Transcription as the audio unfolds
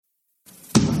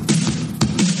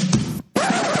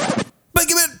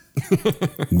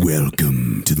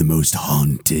Welcome to the most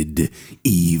haunted,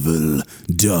 evil,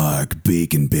 dark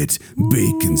bacon bit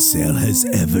Bacon Cell has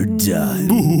ever done.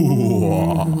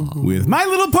 With My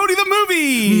Little Pony the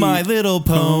movie. My Little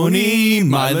Pony,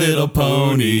 My Little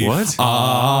Pony. What?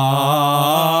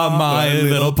 Ah, My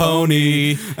Little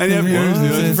Pony. And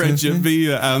everyone's friendship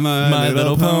via My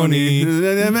Little Pony. You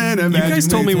guys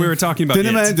told me we were talking about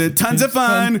it. Tons of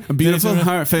fun. A beautiful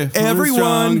heart.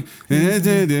 Everyone.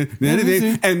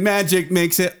 And magic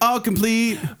makes it all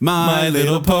complete. My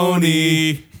Little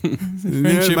Pony.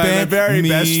 Friendship and very me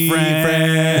best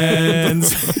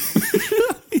friends.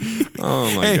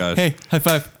 Oh my gosh. Hey, high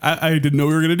five. I didn't know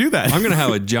we were going to do that. I'm going to have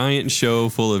a giant show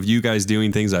full of you guys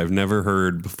doing things I've never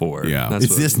heard before. Yeah. That's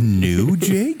Is this new,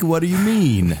 Jake? What do you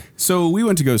mean? So we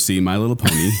went to go see My Little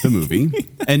Pony, the movie,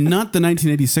 and not the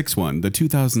 1986 one, the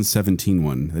 2017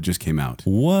 one that just came out.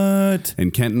 What?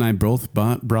 And Kent and I both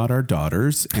brought our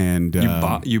daughters, and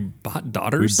You bought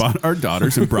daughters? we bought our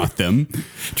daughters and brought them.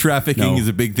 Trafficking No. is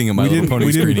a big thing in My Little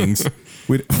Pony screenings.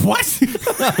 What?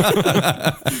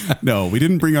 No, we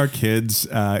didn't bring our kids.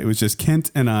 It was just Kent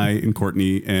and I and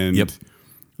Courtney, and Yep.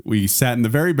 we sat in the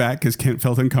very back because Kent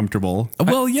felt uncomfortable.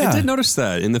 Well, yeah. I did notice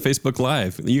that in the Facebook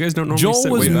Live. You guys don't normally Joel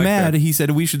sit was way back mad. there. He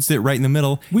said we should sit right in the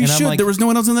middle. We And I'm should. like, There was no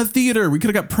one else in the theater. We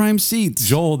could have got prime seats.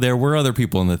 Joel, there were other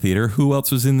people in the theater. Who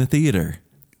else was in the theater?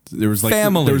 There was like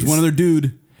Families. There was one other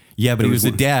dude. Yeah, but he was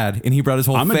a dad, and he brought his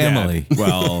whole I'm a family. dad.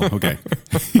 Well, okay.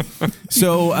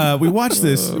 So we watched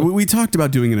this. We talked about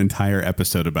doing an entire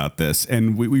episode about this,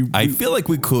 and I feel like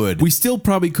we could. we still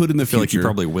probably could in the I feel future. like you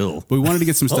probably will. But we wanted to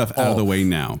get some stuff out of the way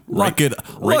now. Lock it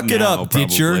right now, up,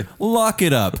 teacher. probably. Lock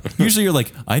it up. Usually you're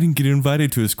like, I didn't get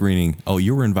invited to a screening. Oh,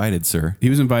 you were invited, sir. He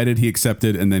was invited, he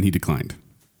accepted, and then he declined.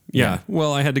 Yeah.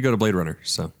 Well, I had to go to Blade Runner,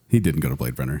 so. He didn't go to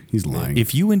Blade Runner. He's lying.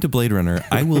 If you went to Blade Runner,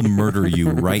 I will murder you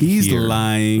right He's here.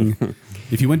 lying.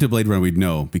 If he went to Blade Runner, we'd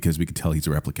know because we could tell he's a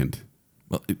replicant.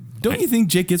 Well, don't you think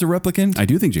Jake is a replicant? I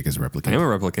do think Jake is a replicant. I am a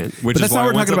replicant, which But is that's why not I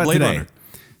what we're went talking to about Blade today. Runner.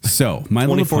 So, My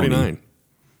Little Pony. 2049.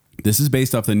 This is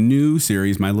based off the new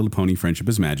series, My Little Pony Friendship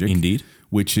is Magic. Indeed.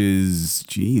 Which is,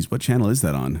 geez, what channel is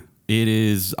that on? It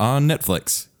is on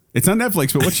Netflix. It's on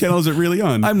Netflix, but what channel is it really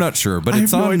on? I'm not sure, but I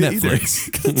it's have no on idea either.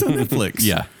 Netflix. It's on Netflix.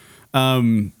 Yeah.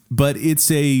 But it's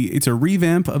a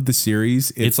revamp of the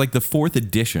series. It's like the fourth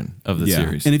edition of the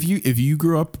series. And if you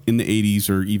grew up in the 80s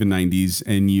or even 90s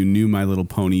and you knew My Little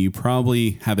Pony, you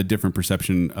probably have a different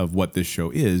perception of what this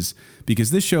show is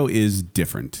because this show is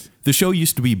different. The show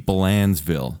used to be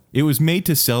Blandsville. It was made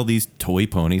to sell these toy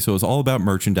ponies, so it was all about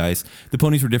merchandise. The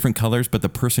ponies were different colors, but the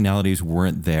personalities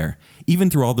weren't there. Even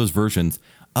through all those versions,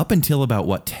 up until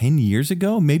about, 10 years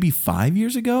ago? Maybe 5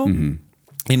 years ago? Mm-hmm.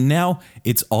 And now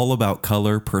it's all about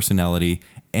color, personality,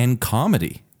 and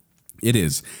comedy. It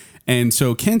is. And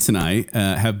so Kent and I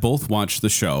have both watched the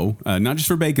show, not just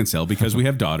for Bacon Cell, because we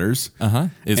have daughters.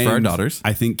 It's for our And daughters.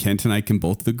 I think Kent and I can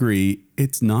both agree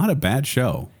it's not a bad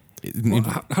show. Well,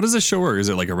 how does this show work? Is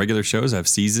it like a regular show? Does it have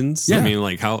seasons? Yeah. I mean,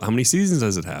 like how many seasons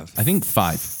does it have? I think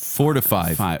 4 to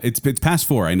 5. It's past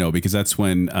 4, I know, because that's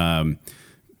when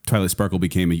Twilight Sparkle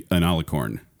became an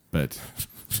alicorn. But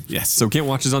yes. So Kent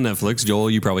watches on Netflix. Joel,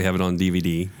 you probably have it on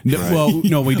DVD. No, well,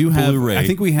 no, we do have. Blu-ray. I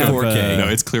think we have 4K. No,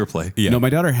 it's Clear Play. Yeah. No, my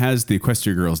daughter has the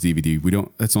Equestria Girls DVD. We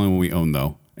don't. That's the only one we own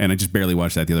though. And I just barely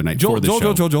watched that the other night for the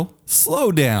show. Joel,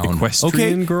 slow down.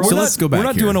 Equestrian Girls? So let's go back We're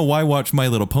not here. doing a Why Watch My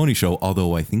Little Pony show,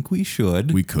 although I think we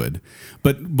should. We could,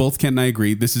 but both Kent and I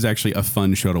agree this is actually a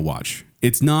fun show to watch.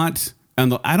 It's not.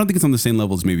 And I don't think it's on the same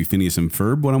level as maybe Phineas and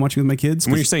Ferb when I'm watching with my kids.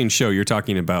 When you're saying show, you're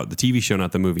talking about the TV show,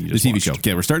 not the movie. You The just TV watched. show.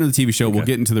 Yeah, we're starting with the TV show. We'll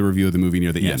get into the review of the movie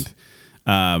near the Yes.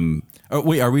 end.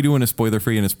 Wait, are we doing a spoiler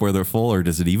free and a spoiler full, or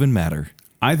does it even matter?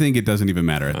 I think it doesn't even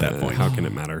matter at that point. How can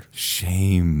it matter?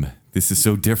 Shame. This is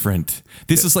so different.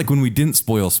 This is like when we didn't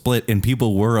spoil Split and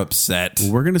people were upset.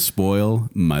 We're going to spoil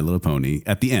My Little Pony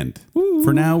at the end.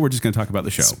 For now, we're just going to talk about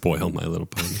the show. Spoil My Little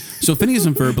Pony. So Phineas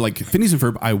and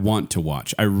Ferb, I want to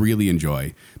watch. I really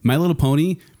enjoy. My Little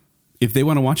Pony, if they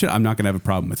want to watch it, I'm not going to have a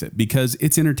problem with it because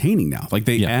it's entertaining now. Like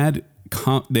they add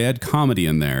comedy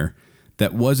in there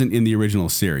that wasn't in the original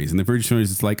series. In the original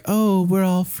series, it's like, oh, we're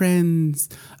all friends.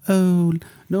 Oh,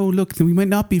 no, look, we might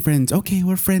not be friends. Okay,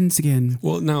 we're friends again.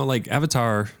 Well, no, like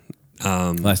Avatar.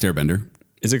 Last Airbender.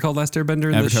 Is it called Last Airbender?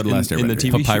 In Avatar: The Last in the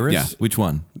Airbender. TV Papyrus? Yeah. Which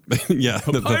one? show? Yeah,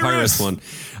 the Papyrus one.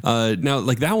 Now,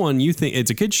 like that one, you think it's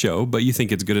a kid's show, but you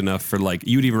think it's good enough for like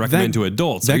you'd even recommend That- to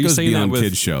adults. that Are you goes saying beyond that with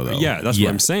kids show, though. Yeah, that's Yeah.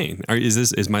 what I'm saying.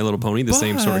 Is My Little Pony the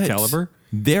same sort of But- caliber?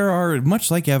 there are, much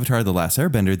like Avatar The Last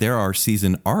Airbender, there are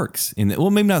season arcs. Well,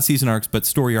 maybe not season arcs, but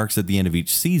story arcs at the end of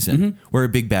each season where a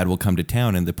big bad will come to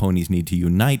town and the ponies need to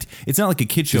unite. It's not like a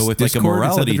kid show with Discord, like a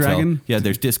morality is that the dragon? tale. Yeah,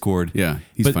 there's Discord. Yeah,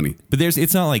 he's funny. But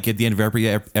it's not like at the end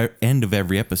of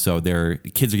every episode,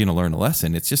 kids are going to learn a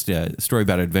lesson. It's just a story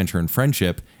about adventure and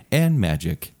friendship and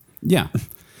magic. Yeah.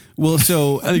 Well,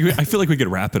 so I feel like we could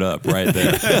wrap it up right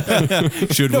there.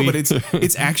 Should we? but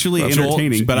it's actually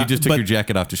entertaining. But you just took your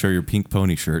jacket off to show your pink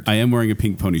pony shirt. I am wearing a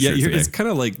pink pony shirt today. It's kind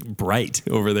of like bright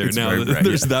over there It's now. very bright,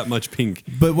 There's that much pink.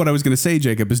 But what I was going to say,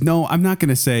 Jacob, is no, I'm not going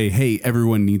to say, hey,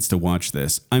 everyone needs to watch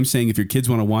this. I'm saying if your kids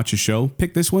want to watch a show,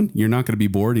 pick this one. You're not going to be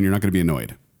bored and you're not going to be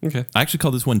annoyed. Okay. I actually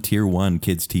call this one Tier 1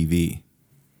 Kids TV.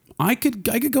 I could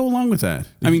go along with that.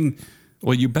 I mean,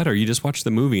 Well, you better. You just watched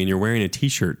the movie and you're wearing a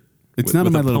T-shirt. it's not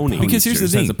a My Little Pony. Because here's the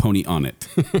shirt. It has thing. a pony on it.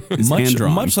 It's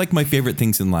hand-drawn. Much like my favorite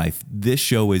things in life, this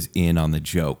show is in on the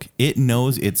joke. It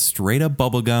knows it's straight up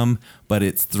bubblegum, but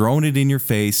it's thrown it in your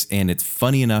face, and it's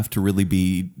funny enough to really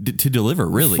to deliver,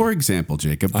 really. For example,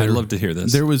 Jacob, I'd love to hear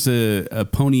this. There was a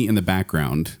pony in the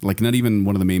background, like not even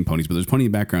one of the main ponies, but there's a pony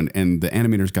in the background, and the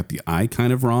animators got the eye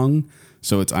kind of wrong,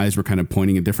 so its eyes were kind of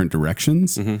pointing in different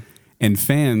directions. And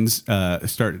fans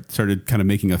started kind of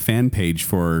making a fan page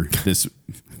for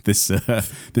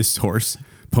this horse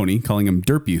pony, calling him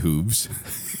Derpy Hooves.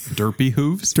 Derpy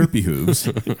Hooves? Derpy Hooves.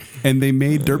 And they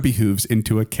made Derpy Hooves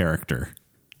into a character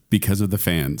because of the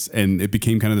fans. And it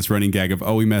became kind of this running gag of,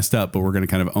 oh, we messed up, but we're going to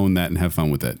kind of own that and have fun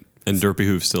with it. And Derpy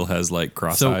Hooves still has like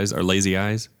cross So- eyes or lazy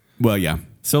eyes. Well, yeah.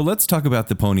 So let's talk about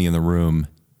the pony in the room,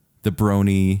 the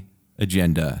brony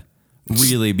agenda.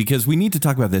 Really, because we need to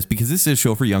talk about this because this is a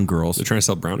show for young girls. They're trying to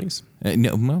sell brownies.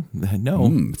 No.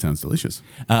 Sounds delicious.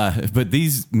 But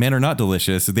these men are not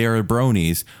delicious. They are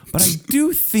bronies. But I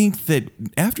do think that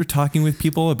after talking with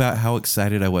people about how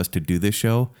excited I was to do this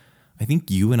show, I think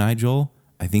you and I, Joel,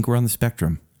 I think we're on the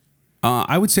spectrum.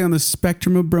 I would say on the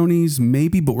spectrum of bronies,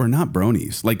 maybe, but we're not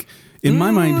bronies. Like, in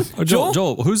my mind, Oh,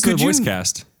 Joel, who's the could you- voice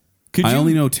cast? I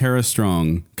only know Tara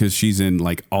Strong because she's in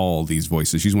like all these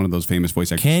voices. She's one of those famous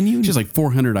voice actors. Can you- She has like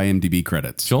 400 IMDb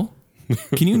credits. Joel,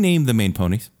 can you name the main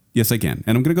ponies? Yes, I can.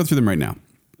 And I'm going to go through them right now.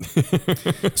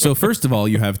 So first of all,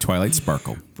 you have Twilight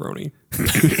Sparkle. Brony.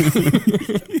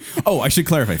 Oh, I should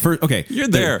clarify. First, okay. You're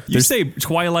there. You say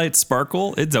Twilight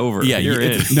Sparkle, it's over. Yeah, you're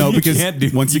in. No, because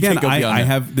once you again, can't go beyond I that.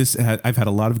 have this. I've had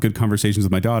a lot of good conversations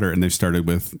with my daughter, and they've started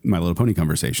with My Little Pony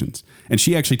conversations. And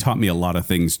she actually taught me a lot of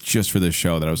things just for this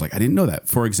show that I was like, I didn't know that.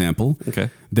 For example, Okay.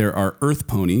 there are Earth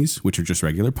ponies, which are just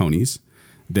regular ponies.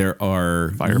 There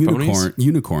are Fire ponies?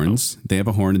 unicorns. They have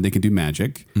a horn and they can do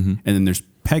magic. And then there's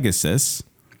Pegasi,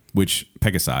 which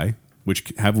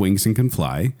have wings and can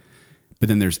fly. But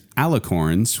then there's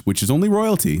alicorns, which is only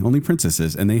royalty, only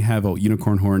princesses, and they have a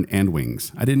unicorn horn and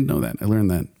wings. I didn't know that. I learned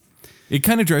that. It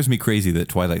kind of drives me crazy that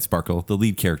Twilight Sparkle, the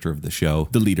lead character of the show,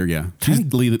 The leader, yeah. She's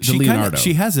the Leonardo.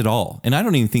 she has it all. And I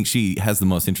don't even think she has the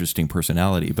most interesting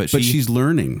personality, but she's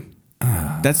learning.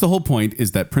 That's the whole point,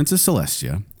 is that Princess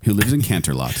Celestia, who lives in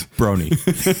Canterlot, brony.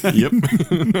 Yep.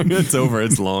 It's over.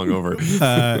 It's long over.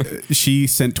 she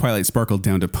sent Twilight Sparkle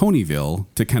down to Ponyville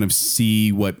to kind of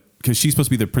see what, because she's supposed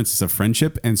to be the princess of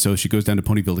friendship, and so she goes down to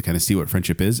Ponyville to kind of see what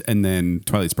friendship is, and then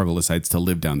Twilight Sparkle decides to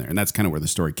live down there, and that's kind of where the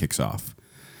story kicks off.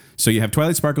 So you have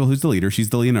Twilight Sparkle, who's the leader.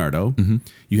 She's the Leonardo.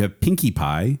 You have Pinkie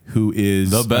Pie, who is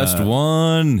The best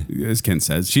one. as Ken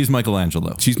says. She's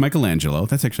Michelangelo. She's Michelangelo.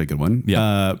 That's actually a good one.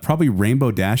 Yeah. Probably Rainbow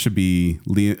Dash would be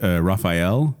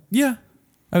Raphael. Yeah,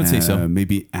 I would say so.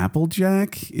 Maybe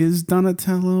Applejack is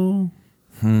Donatello.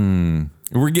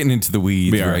 We're getting into the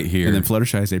weeds We are. right here. And then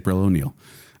Fluttershy is April O'Neil.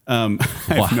 I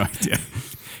have no idea.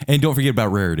 And don't forget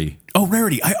about Rarity. Oh,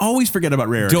 Rarity. I always forget about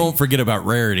Rarity. Don't forget about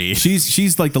Rarity.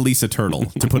 She's like the Lisa Turtle,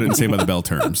 to put it in Saved by the Bell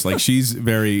terms. Like, she's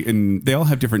very, and they all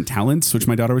have different talents, which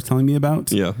my daughter was telling me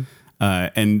about. Yeah.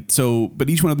 And so, but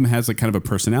each one of them has like kind of a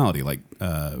personality. Like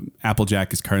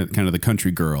Applejack is kind of the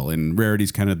country girl, and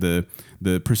Rarity's kind of the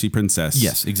prissy princess.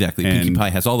 Yes, exactly. And Pinkie Pie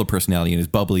has all the personality and is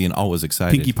bubbly and always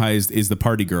excited. Pinkie Pie is the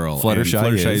party girl. Fluttershy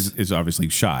and is- is obviously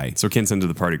shy. So Ken's into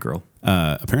the party girl.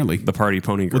 Apparently, The party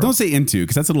pony girl. well, don't say into,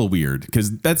 because that's a little weird.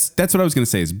 Because that's what I was going to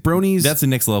say is bronies. That's the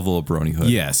next level of bronyhood.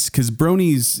 yes, because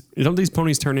bronies. Don't these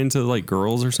ponies turn into like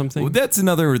girls or something? Well, that's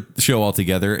another show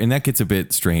altogether, and that gets a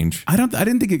bit strange. I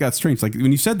didn't think it got strange. Like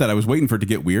when you said that, I was waiting for it to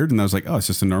get weird, and I was like, oh, it's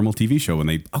just a normal TV show. When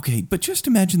they Okay, but just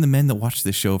imagine the men that watch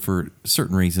this show for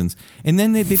certain reasons, and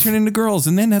then they turn into girls,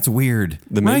 and then that's weird.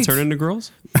 The men Right? turn into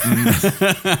girls?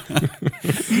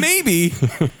 Maybe.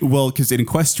 well, because in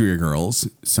Equestria Girls,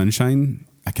 Sunshine,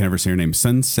 I can never say her name,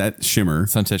 Sunset Shimmer,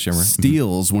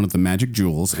 steals one of the magic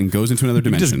jewels and goes into another You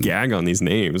dimension. just gag on these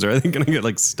names, or are they going to get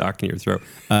like stuck in your throat?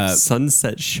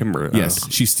 Sunset Shimmer. Yes,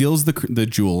 she steals the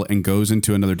jewel and goes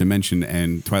into another dimension,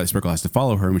 and Twilight Sparkle has to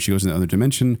follow her. And when she goes into another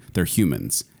dimension, they're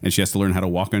humans, and she has to learn how to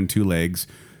walk on 2 legs.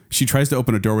 She tries to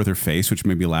open a door with her face, which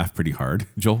made me laugh pretty hard.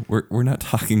 Joel, we're not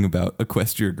talking about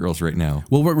Equestria Girls right now.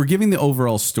 Well, we're giving the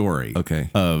overall story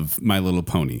of My Little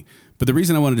Pony. But the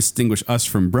reason I want to distinguish us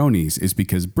from bronies is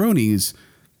because bronies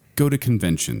go to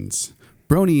conventions.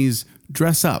 Bronies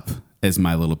dress up as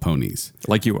My Little Ponies.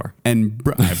 Like you are. And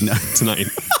I have not tonight.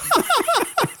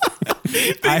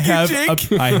 I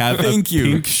have a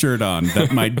pink shirt on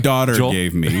that my daughter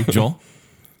gave me. Joel,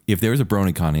 if there was a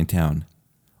BronyCon in town,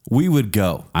 we would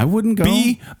go. I wouldn't go.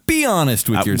 Be honest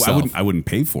with yourself. I wouldn't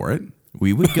pay for it.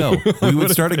 We would go. We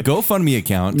would start a GoFundMe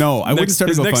account. No, I wouldn't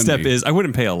start a GoFundMe. Next step is I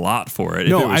wouldn't pay a lot for it.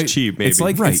 If it was cheap, maybe. It's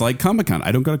like Comic-Con.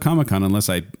 I don't go to Comic-Con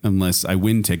unless I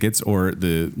win tickets or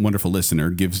the wonderful listener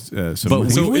gives some.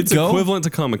 But so it's equivalent to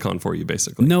Comic-Con for you,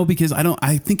 basically. No, because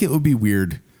I think it would be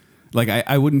weird. Like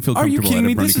I wouldn't feel comfortable. Are you kidding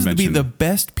me? This would be the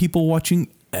best people watching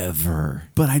ever.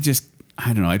 But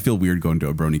I don't know. I'd feel weird going to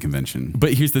a brony convention.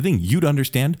 But here's the thing. You'd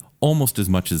understand almost as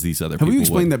much as these other people would. Have we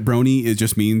explained that brony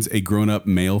just means a grown-up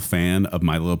male fan of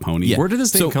My Little Pony? Yeah. Where did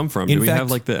this name come from? Do we have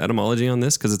like the etymology on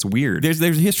this? Because it's weird. There's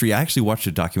a history. I actually watched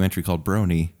a documentary called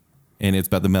Brony, and it's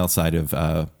about the male side of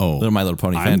My Little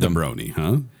Pony I'm fandom. the brony,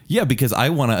 huh? Yeah, because I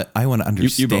want to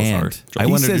understand. You both are.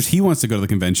 He says he wants to go to the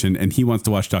convention and he wants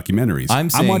to watch documentaries.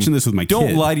 I'm watching this with my kid.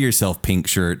 Don't lie to yourself, pink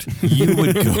shirt. You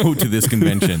would go to this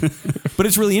convention. But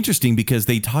it's really interesting because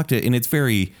they talked and it's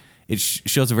very,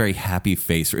 shows a very happy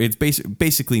face. It's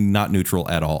basically not neutral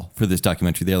at all for this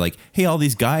documentary. They're like, hey, all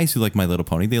these guys who like My Little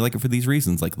Pony, they like it for these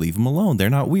reasons. Like, leave them alone. They're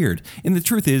not weird. And the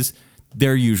truth is,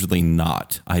 they're usually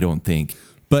not, I don't think.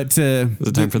 But is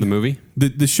it time for the movie?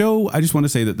 The show, I just want to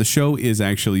say that the show is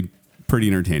actually pretty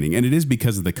entertaining, and it is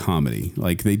because of the comedy.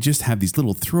 Like, they just have these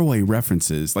little throwaway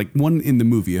references. Like, one in the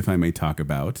movie, if I may talk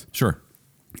about. Sure.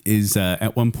 Is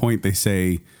at one point they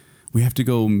say, we have to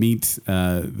go meet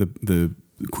the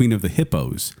queen of the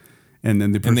hippos. And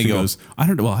then the person goes, I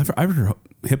don't know, well, I've heard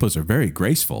hippos are very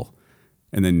graceful.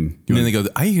 And then they go,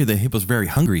 I hear the hippos very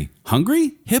hungry.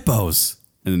 Hungry? Hippos.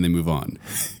 And then they move on.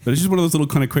 But it's just one of those little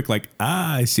kind of quick, like,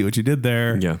 I see what you did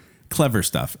there. Yeah. Clever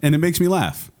stuff. And it makes me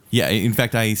laugh. Yeah. In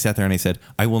fact, I sat there and I said,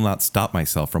 I will not stop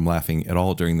myself from laughing at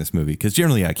all during this movie. Because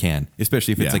generally I can,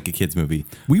 especially if it's like a kid's movie.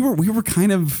 We broke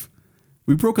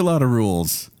a lot of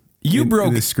rules. You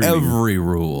broke every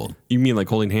rule. You mean like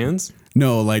holding hands?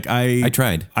 No, like I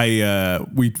tried.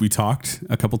 We talked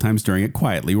a couple times during it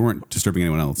quietly. We weren't disturbing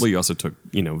anyone else. Well, you also took,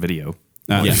 video.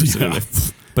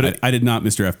 But I did not,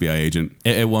 Mr. FBI agent.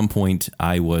 At one point,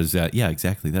 I was,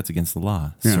 exactly. That's against the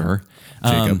law, sir.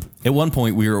 Jacob. At one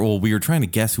point, we were trying to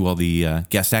guess who all the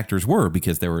guest actors were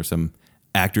because there were some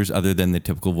actors other than the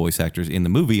typical voice actors in the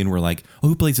movie, and we're like, oh,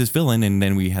 who plays this villain? And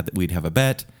then we'd have a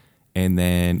bet,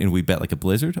 and we bet like a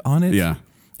blizzard on it. Yeah.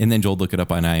 And then Joel looked it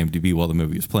up on IMDb while the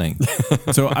movie was playing.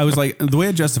 So I was like, the way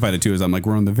I justified it too is I'm like,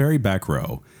 we're on the very back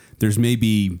row. There's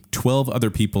maybe 12 other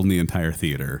people in the entire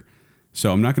theater.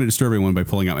 So I'm not going to disturb anyone by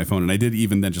pulling out my phone. And I did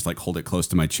even then just like hold it close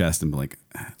to my chest and be like,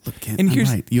 look, Ken, and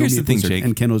here's the thing, Jake.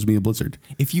 And Ken owes me a blizzard.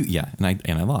 If you, and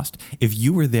I lost. If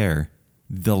you were there,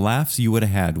 the laughs you would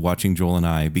have had watching Joel and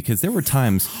I, because there were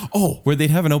times where they'd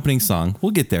have an opening song.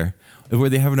 We'll get there. Where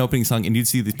they have an opening song and you'd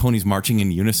see these ponies marching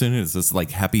in unison. It's this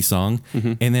like happy song.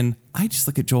 Mm-hmm. And then I just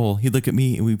look at Joel, he'd look at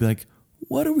me and we'd be like,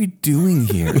 what are we doing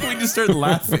here? We just started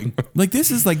laughing. Like,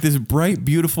 this is like this bright,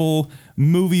 beautiful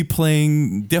movie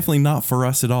playing, definitely not for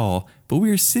us at all. But we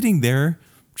were sitting there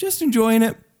just enjoying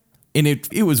it. And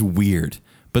it was weird.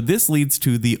 But this leads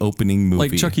to the opening movie.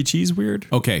 Like Chuck E. Cheese weird?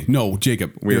 Okay, no,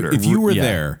 Jacob. Weirder. If you were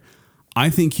there, I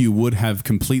think you would have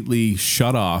completely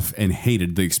shut off and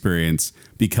hated the experience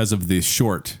because of the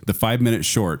 5-minute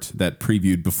short that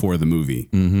previewed before the movie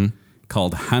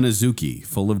called Hanazuki,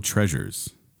 Full of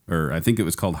Treasures. Or I think it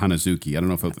was called Hanazuki. I don't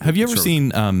know if have you ever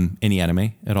seen any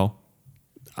anime at all?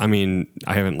 I mean,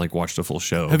 I haven't like watched a full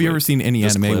show. Have you ever seen any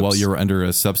anime clips while you were under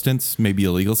a substance, maybe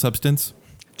illegal substance?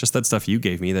 Just that stuff you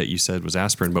gave me that you said was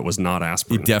aspirin, but was not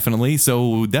aspirin. Definitely.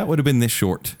 So that would have been this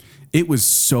short. It was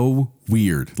so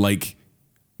weird. Like,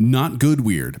 not good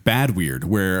weird, bad weird,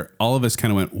 where all of us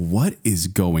kind of went, what is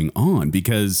going on?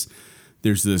 Because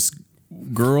there's this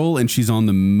girl and she's on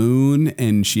the moon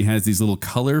and she has these little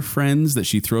color friends that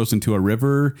she throws into a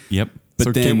river. Yep. But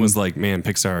so then Kim was like, man,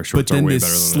 Pixar shorts are way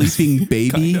better than this. Sleeping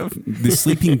baby, the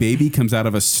sleeping baby comes out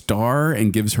of a star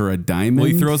and gives her a diamond.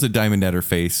 Well, he throws a diamond at her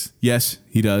face. Yes,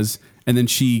 he does. And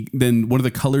then one of the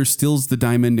colors steals the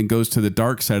diamond and goes to the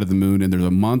dark side of the moon, and there's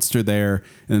a monster there,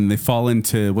 and then they fall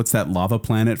into what's that lava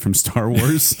planet from Star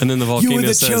Wars? And then the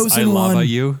volcano says, "I lava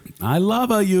you." I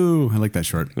lava you. I like that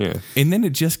short. Yeah. And then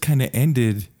it just kind of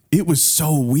ended. It was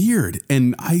so weird,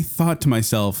 and I thought to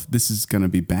myself, "This is going to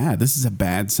be bad. This is a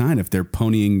bad sign if they're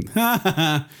ponying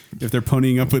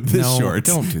up with this short.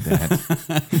 Don't do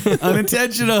that.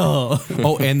 Unintentional."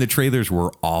 Oh, and the trailers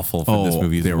were awful for this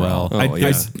movie as well.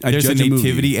 There's There's a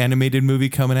nativity animated movie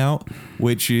coming out,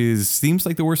 which seems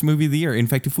like the worst movie of the year. In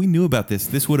fact, if we knew about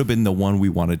this would have been the one we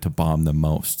wanted to bomb the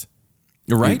most.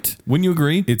 Right? Wouldn't you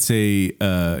agree? It's a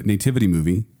nativity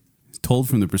movie told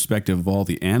from the perspective of all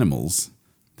the animals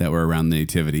that were around the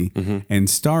nativity, and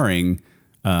starring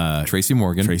Tracy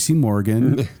Morgan.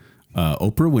 Oprah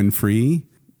Winfrey,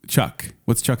 Chuck.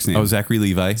 What's Chuck's name? Oh, Zachary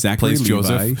Levi. Zachary plays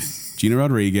Levi, Joseph. Gina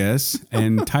Rodriguez,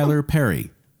 and Tyler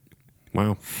Perry.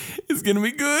 Wow. It's going to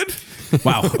be good.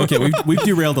 Wow. Okay, we've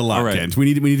derailed a lot, All right. Kent.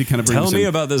 We need to kind of bring Tell this me in.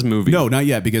 about this movie. No, not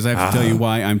yet, because I have to tell you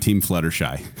why I'm Team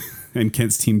Fluttershy and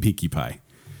Kent's Team Pinkie Pie.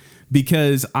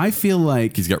 Because I feel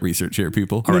like He's got research here,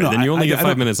 people. All right, then you only get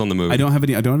 5 minutes on the movie. I don't have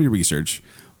any research,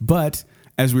 but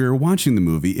as we were watching the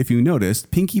movie, if you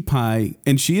noticed, Pinkie Pie,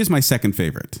 and she is my second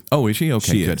favorite. Oh, is she?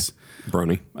 Okay, She good. is.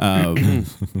 Brony.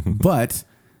 But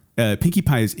Pinkie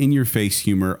Pie is in your face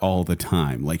humor all the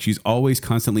time. Like she's always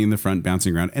constantly in the front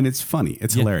bouncing around, and it's funny.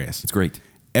 It's hilarious. It's great.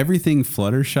 Everything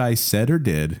Fluttershy said or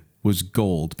did was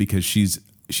gold because she's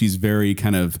very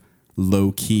kind of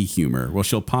low key humor. Well,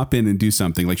 she'll pop in and do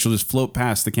something like she'll just float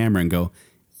past the camera and go,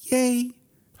 "Yay!"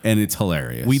 And it's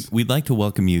hilarious. We'd like to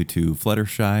welcome you to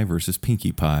Fluttershy versus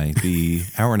Pinkie Pie, the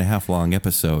hour-and-a-half long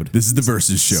episode. This is the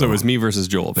versus show. So it's me versus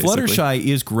Joel, basically. Fluttershy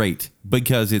is great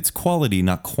because it's quality,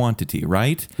 not quantity,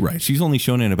 right? Right. She's only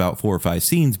shown in about 4 or 5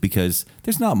 scenes because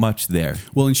there's not much there.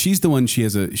 Well, and she's the one. She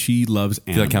loves animals.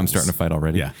 I feel like I'm starting to fight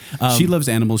already. Yeah, she loves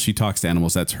animals. She talks to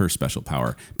animals. That's her special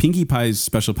power. Pinkie Pie's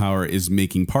special power is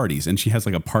making parties, and she has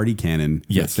like a party cannon.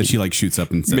 Yes. that she like shoots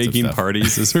up and sets Making up stuff.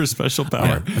 parties is her special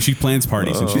power. Yeah. She plans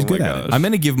parties, and she's Oh good my at gosh. it. I'm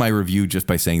going to give my review just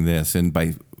by saying this, and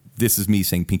this is me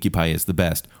saying Pinkie Pie is the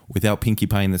best. Without Pinkie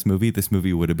Pie in this movie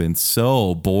would have been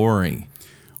so boring.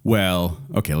 Well,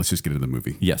 okay, let's just get into the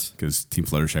movie. Yes. because Team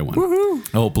Fluttershy won.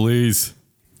 Oh, please.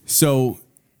 So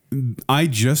I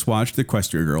just watched the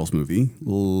Equestria Girls movie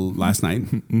last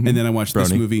night, and then I watched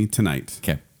this Brony. movie tonight.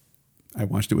 Okay. I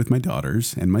watched it with my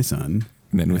daughters and my son.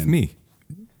 And then with me.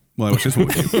 Well, I watched this one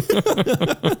with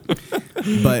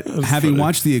you. But having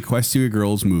watched the Equestria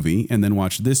Girls movie and then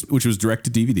watched this, which was direct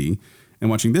to DVD, and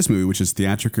watching this movie, which is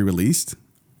theatrically released,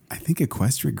 I think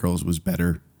Equestria Girls was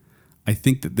better. I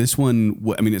think that this one,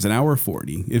 it's an hour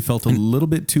 40. It felt a little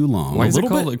bit too long. Why is it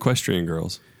little called Equestrian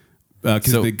Girls?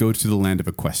 Because So- they go to the land of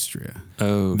Equestria.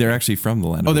 Oh, They're actually from the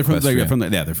land of They're from Equestria. they're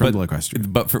from the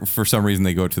Equestria. But for some reason,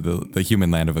 they go to the human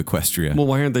land of Equestria. well,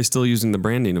 why aren't they still using the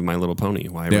branding of My Little Pony?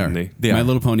 Why They wouldn't are. they? My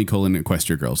Little Pony :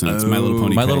 Equestria Girls, and it's My Little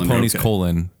Pony: My Little Ponies: okay.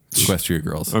 Equestria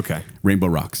Girls. Okay. Rainbow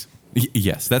Rocks.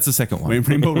 Yes, that's the second one.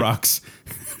 Rainbow Rocks.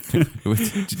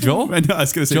 Joel? I know, I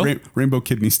was going to say Joel? Rainbow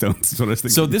Kidney Stones. That's what I was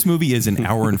thinking. So this movie is an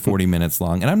hour and 40 minutes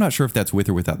long, and I'm not sure if that's with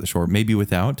or without the short. Maybe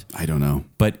without, I don't know.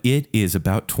 but it is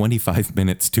about 25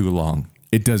 minutes too long.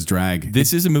 It does drag.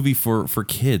 This is a movie for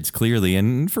kids, clearly,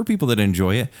 and for people that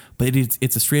enjoy it. But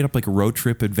it's a straight up like a road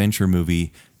trip adventure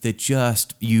movie that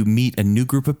just you meet a new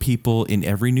group of people in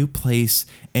every new place,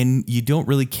 and you don't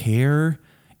really care.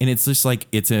 And it's just like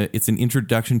it's an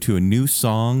introduction to a new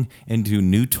song and to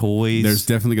new toys. There's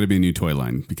definitely going to be a new toy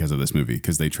line because of this movie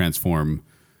because they transform.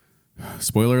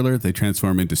 Spoiler alert: they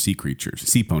transform into sea creatures,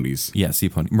 sea ponies, sea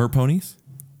pony, mer ponies.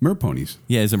 mer ponies.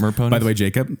 Yeah, is it mer ponies? By the way,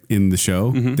 Jacob, in the show,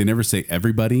 they never say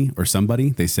everybody or somebody.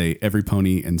 They say every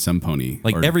pony and some pony.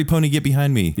 like or, every pony get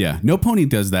behind me. Yeah, no pony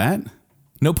does that.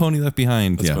 No pony left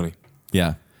behind. That's yeah. funny.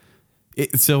 Yeah.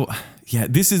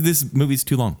 This movie's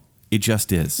too long. It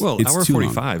just is. Well, It's hour too long.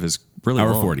 45 is really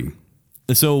Hour long. 40.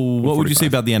 so what would you say 145.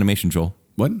 about the animation, Joel?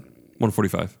 What?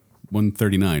 145.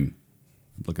 139.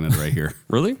 Looking at it right here.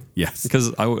 Really? Yes.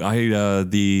 Because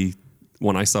the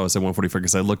one I saw was at 145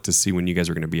 because I looked to see when you guys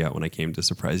were going to be out when I came to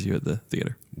surprise you at the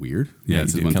theater. Weird. Yeah, you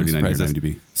it's did come 139 here surprise on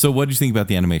us. IMDb. So what did you think about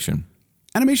the animation?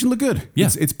 Animation looked good. Yeah.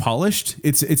 It's polished.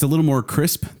 It's a little more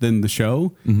crisp than the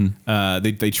show.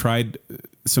 They tried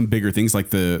some bigger things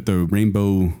like the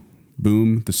rainbow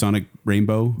boom, the sonic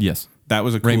rainbow. Yes. That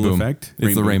was a cool Rain boom. effect.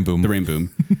 It's the rain boom. The rain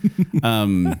boom.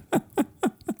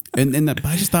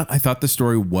 But I thought the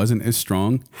story wasn't as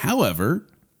strong. However,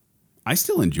 I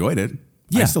still enjoyed it.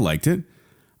 I Yeah. still liked it.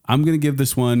 I'm gonna give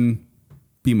this one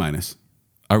B-.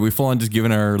 Are we full on just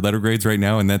giving our letter grades right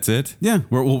now and that's it? Yeah,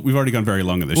 we've already gone very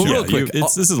long in this Well, show. real quick,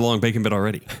 This is a long bacon bit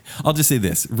already. I'll just say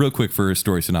this real quick for a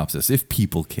story synopsis. If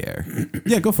people care.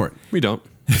 Yeah, go for it. We don't.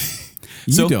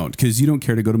 You don't, because you don't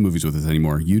care to go to movies with us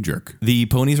anymore. You jerk. The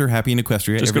ponies are happy in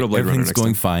Equestria. Just go to Blade Runner Everything's next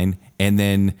going time. fine. And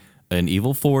then an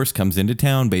evil force comes into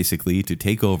town basically to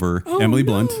take over. Emily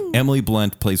Blunt. Emily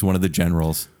Blunt plays one of the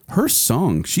generals. Her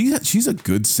song, she's a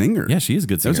good singer. Yeah, she is a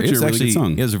good singer. That was actually a really good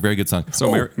song. It was a very good song.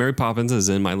 So Mary Poppins is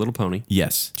in My Little Pony,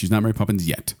 Yes. She's not Mary Poppins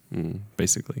yet,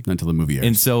 basically. not until the movie airs.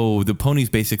 And so the ponies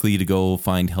basically to go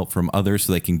find help from others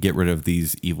so they can get rid of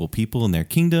these evil people in their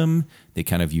kingdom. They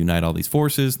kind of unite all these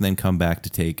forces and then come back to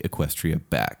take Equestria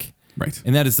back. Right.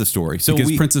 And that is the story. So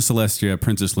Because Princess Celestia,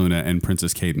 Princess Luna, and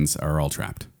Princess Cadence are all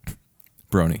trapped.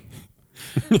 Brony.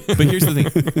 But here's the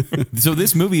thing. So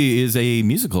this movie is a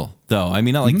musical, though. I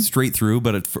mean, not like straight through,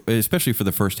 but especially for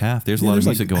the first half, there's a lot of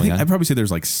music going on. I'd probably say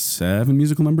there's like 7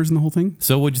 musical numbers in the whole thing.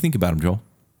 So what'd you think about him, Joel?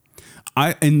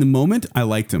 In the moment, I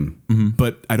liked him,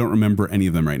 but I don't remember any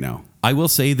of them right now. I will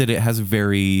say that it has a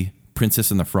very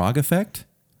Princess and the Frog effect,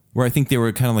 where I think they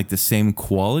were kind of like the same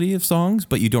quality of songs,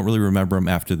 but you don't really remember them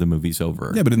after the movie's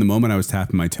over. Yeah, but in the moment, I was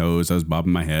tapping my toes, I was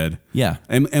bobbing my head. Yeah.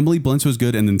 Emily Blunt was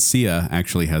good, and then Sia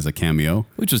actually has a cameo.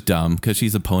 Which is dumb because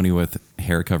she's a pony with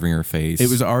hair covering her face. It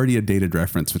was already a dated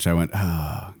reference, which I went,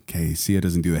 okay, Sia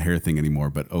doesn't do the hair thing anymore,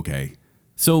 but okay.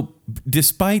 So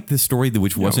despite the story,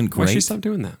 which wasn't Why great, she stop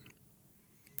doing that?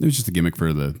 It was just a gimmick for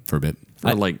a bit.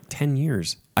 For like 10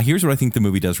 years. Here's what I think the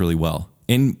movie does really well,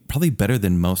 and probably better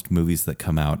than most movies that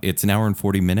come out. It's an hour and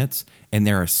 40 minutes, and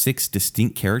there are 6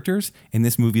 distinct characters, and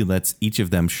this movie lets each of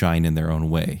them shine in their own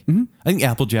way. I think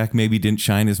Applejack maybe didn't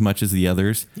shine as much as the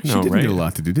others. She didn't get a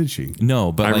lot to do, did she?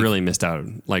 No, but I like, really missed out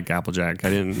like Applejack.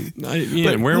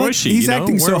 Where was she? He's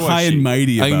acting so high and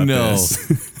mighty about I know.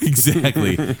 this.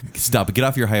 Exactly. Stop it. Get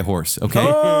off your high horse,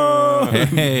 okay?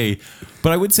 Hey.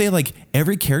 But I would say like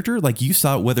every character, like you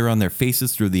saw it whether on their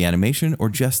faces through the animation or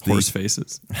just the Horse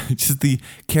faces. just the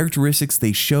characteristics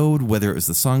they showed, whether it was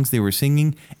the songs they were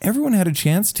singing. Everyone had a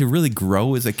chance to really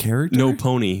grow as a character. No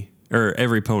pony, or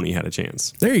every pony had a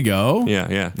chance. There you go. Yeah.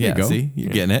 Yeah, you go. see? You're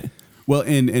getting it. Well,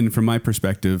 and from my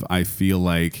perspective, I feel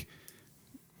like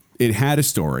it had a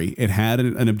story, it had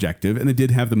an objective, and it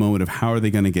did have the moment of how are they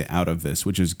going to get out of this,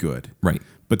 which is good. Right.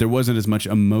 But there wasn't as much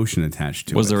emotion attached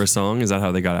to it. Was there a song? Is that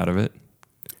how they got out of it?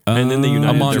 And then they A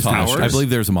united their montage. powers. I believe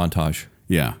there's a montage.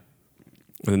 Yeah.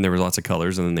 And then there was lots of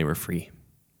colors, and then they were free.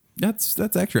 That's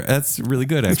accurate. That's really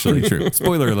good, actually. pretty true.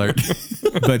 Spoiler alert.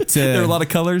 But There were a lot of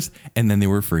colors, and then they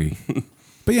were free.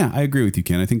 But yeah, I agree with you,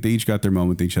 Ken. I think they each got their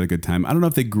moment. They each had a good time. I don't know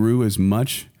if they grew as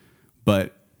much,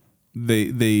 but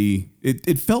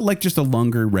it felt like just a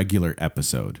longer regular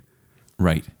episode.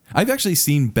 Right. I've actually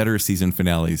seen better season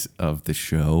finales of the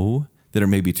show that are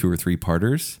maybe 2 or 3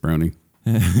 parters. Brownie.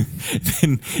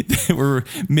 that were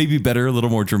maybe better, a little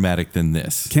more dramatic than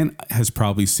this. Ken has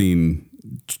probably seen,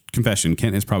 confession,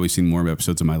 Ken has probably seen more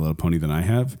episodes of My Little Pony than I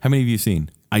have. How many have you seen?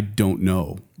 I don't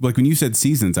know. Like when you said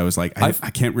seasons, I was like, I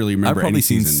can't really remember. I've probably any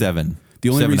seen season. 7. The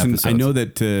only 7 reason episodes. I know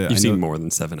that You've seen more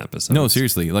than 7 episodes. No,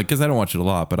 seriously, like because I don't watch it a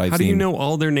lot, but I've How seen. do you know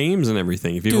all their names and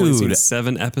everything if you've only seen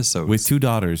 7 episodes? With 2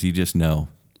 daughters, you just know.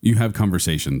 You have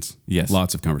conversations. Yes.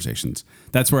 Lots of conversations.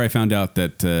 That's where I found out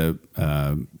that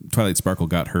Twilight Sparkle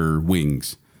got her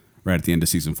wings right at the end of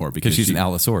season 4 Because she's an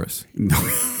Allosaurus.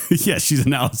 Yes, she's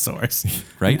an Allosaurus.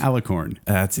 Right? An Alicorn.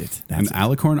 That's it. An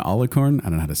Alicorn? Alicorn? I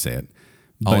don't know how to say it.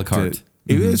 A la But, carte.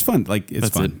 It was fun. Like it's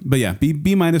That's fun. it. But yeah,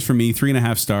 B minus for me,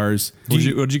 3.5 stars. What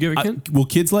did you give it, Ken? Will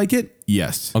kids like it?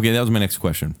 Yes. Okay, that was my next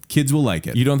question. Kids will like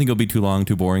it. You don't think it'll be too long,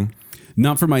 too boring?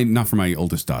 Not for my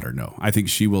oldest daughter, no. I think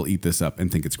she will eat this up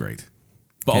and think it's great.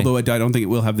 But Okay. although I don't think it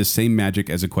will have the same magic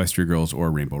as Equestria Girls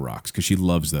or Rainbow Rocks because she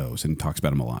loves those and talks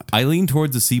about them a lot. I lean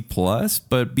towards a C+,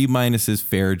 but B- is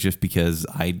fair just because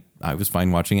I was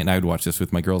fine watching it, and I would watch this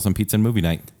with my girls on pizza and movie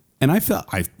night. And I felt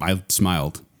I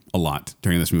smiled a lot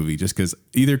during this movie just because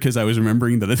I was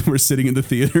remembering that we're sitting in the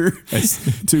theater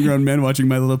as 2 grown men watching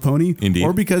My Little Pony, Indeed.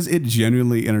 or because it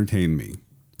genuinely entertained me.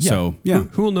 Yeah. So yeah,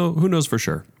 Who will know? Who knows for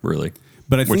sure? Really?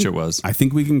 but I think, which it was. I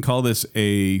think we can call this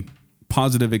a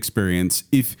positive experience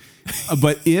if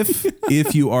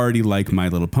you already like My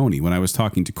Little Pony. When I was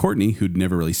talking to Courtney, who'd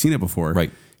never really seen it before,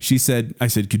 Right. I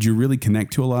said, could you really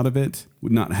connect to a lot of it,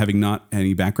 not having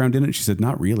any background in it? She said,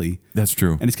 not really. That's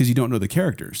true. And it's because you don't know the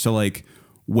characters. So like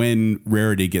when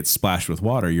Rarity gets splashed with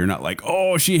water, you're not like,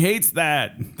 oh, she hates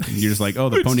that. You're just like, oh,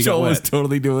 the pony got Joel was wet.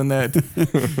 totally doing that.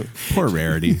 Poor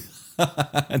Rarity.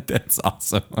 That's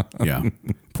awesome. Yeah.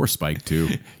 Poor Spike too.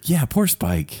 Yeah, poor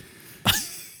Spike.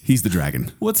 He's the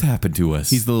dragon. What's happened to us?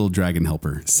 He's the little dragon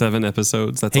helper. 7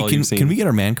 episodes. That's all can, you've seen. can we get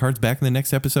our man cards back in the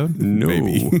next episode? No.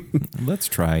 Maybe. Let's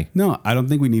try. No, I don't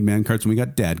think we need man cards when we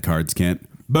got dad cards, Kent.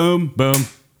 Boom. Boom.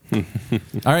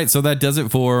 All right, so that does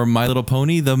it for My Little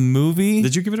Pony, the movie.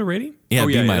 Did you give it a rating? Yeah, oh,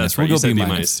 B yeah, minus. that's right. We'll You go said B B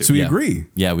minus. too. So we agree.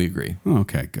 Yeah, we agree. Oh,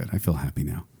 okay, good. I feel happy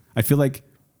now. I feel like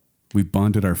we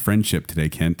bonded our friendship today,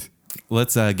 Kent.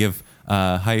 Let's give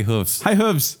high hooves. Hi,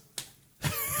 hooves.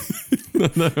 You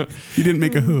didn't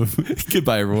make a hoof.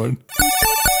 Goodbye, everyone.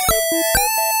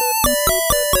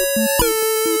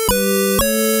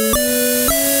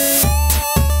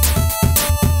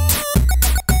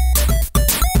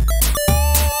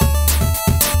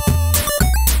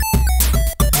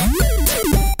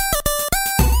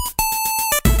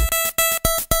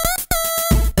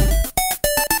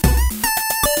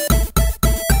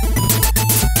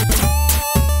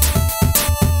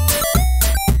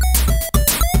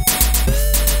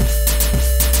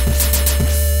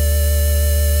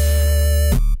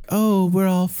 Oh, we're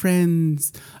all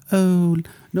friends. Oh,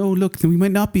 no, look, we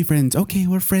might not be friends. Okay,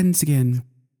 we're friends again.